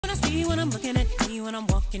see when I'm looking at me when I'm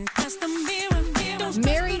walking past the mirror.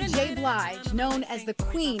 Mary J. Blige, known as the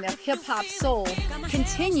queen of hip-hop soul,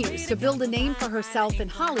 continues to build a name for herself in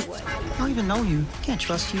Hollywood. I don't even know you. Can't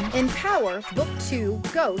trust you. In Power, Book 2,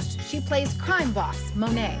 Ghost, she plays crime boss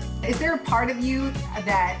Monet. Is there a part of you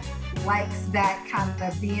that likes that kind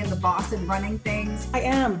of being the boss and running things? I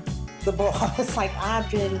am the boss. Like, I've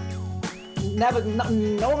been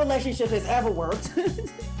no relationship has ever worked.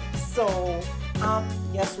 So,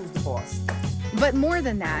 guess who's the boss? But more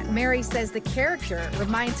than that, Mary says the character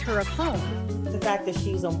reminds her of home. The fact that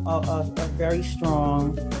she's a very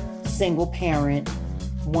strong, single parent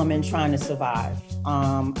woman trying to survive.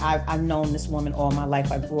 I've known this woman all my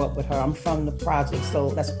life. I grew up with her. I'm from the project, so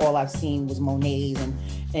that's all I've seen was Monets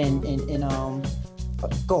and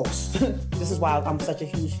Ghosts. This is why I'm such a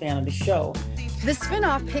huge fan of the show. The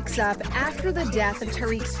spinoff picks up after the death of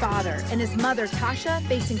Tariq's father and his mother, Tasha,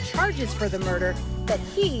 facing charges for the murder that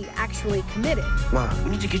he actually committed. Mom, we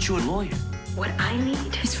need to get you a lawyer. What I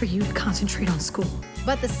need is for you to concentrate on school.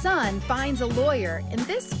 But the son finds a lawyer in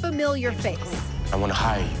this familiar face. I want to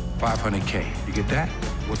hire you. $500K. You get that?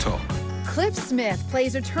 We'll talk. Cliff Smith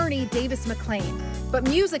plays attorney Davis Macclean, but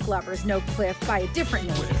music lovers know Cliff by a different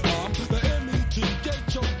name.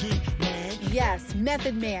 Yes,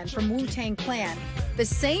 Method Man from Wu Tang Clan, the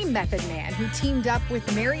same Method Man who teamed up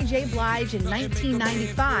with Mary J. Blige in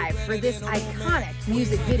 1995 for this iconic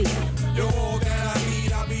music video.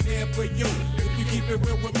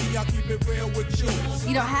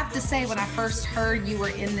 You know, I have to say, when I first heard you were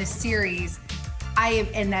in this series,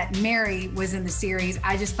 and that Mary was in the series,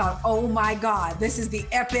 I just thought, oh my God, this is the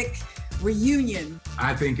epic reunion.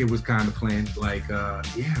 I think it was kind of planned, like, yeah,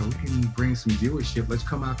 we can bring some viewership. Let's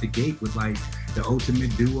come out the gate with like the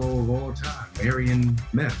ultimate duo of all time, Mary and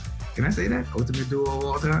Meth. Can I say that? Ultimate duo of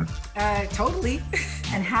all time? Totally.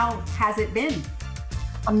 And how has it been?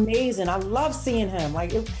 Amazing. I love seeing him.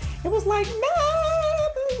 Like, it was like,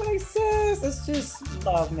 man, like, sis, it's just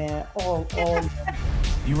love, man. All.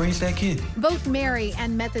 You raised that kid. Both Mary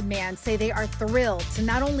and Method Man say they are thrilled to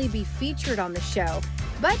not only be featured on the show,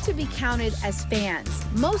 but to be counted as fans,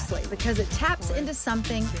 mostly because it taps into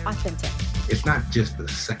something authentic. It's not just the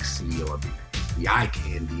sexy or the eye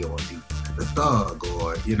candy or the thug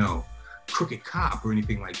or, you know, crooked cop or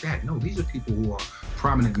anything like that. No, these are people who are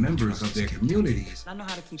prominent members of their communities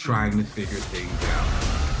trying to figure things out.